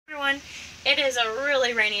everyone. It is a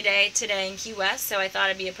really rainy day today in Key West, so I thought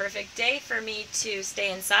it'd be a perfect day for me to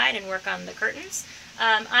stay inside and work on the curtains.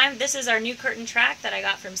 This is our new curtain track that I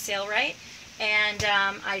got from Sailrite, and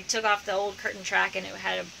I took off the old curtain track and it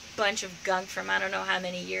had a bunch of gunk from I don't know how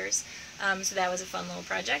many years, so that was a fun little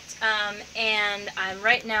project. And I'm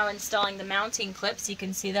right now installing the mounting clips. You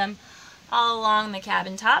can see them all along the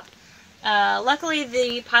cabin top. Luckily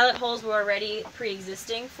the pilot holes were already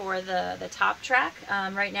pre-existing for the top track.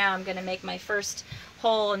 Right now I'm going to make my first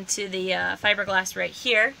hole into the fiberglass right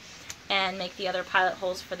here and make the other pilot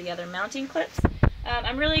holes for the other mounting clips.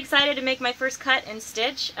 I'm really excited to make my first cut and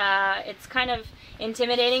stitch. It's kind of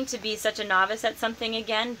intimidating to be such a novice at something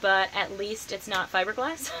again, but at least it's not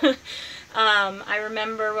fiberglass. I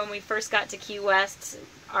remember when we first got to Key West,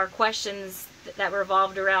 our questions that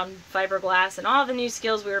revolved around fiberglass and all the new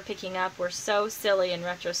skills we were picking up were so silly in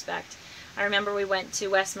retrospect. I remember we went to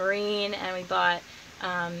West Marine and we bought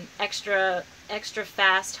extra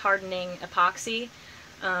fast hardening epoxy,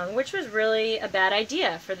 which was really a bad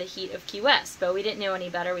idea for the heat of Key West, but we didn't know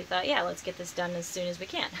any better. We thought, yeah, let's get this done as soon as we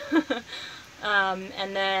can.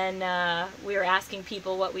 And then we were asking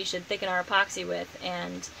people what we should thicken our epoxy with,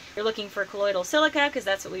 and you're looking for colloidal silica because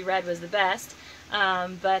that's what we read was the best.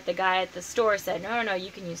 But the guy at the store said, no,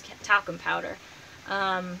 you can use talcum powder.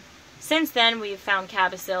 Since then, we've found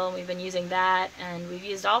Cabosil, and we've been using that, and we've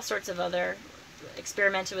used all sorts of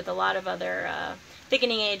experimented with a lot of other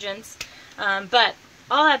thickening agents. But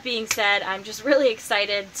all that being said, I'm just really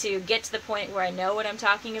excited to get to the point where I know what I'm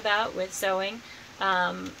talking about with sewing.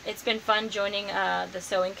 It's been fun joining the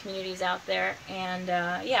sewing communities out there, and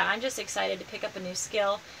yeah, I'm just excited to pick up a new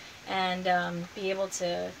skill and be able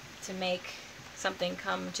to make something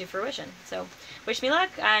come to fruition. So wish me luck.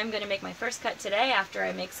 I'm going to make my first cut today after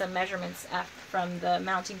I make some measurements from the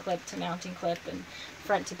mounting clip to mounting clip and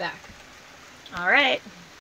front to back. Alright.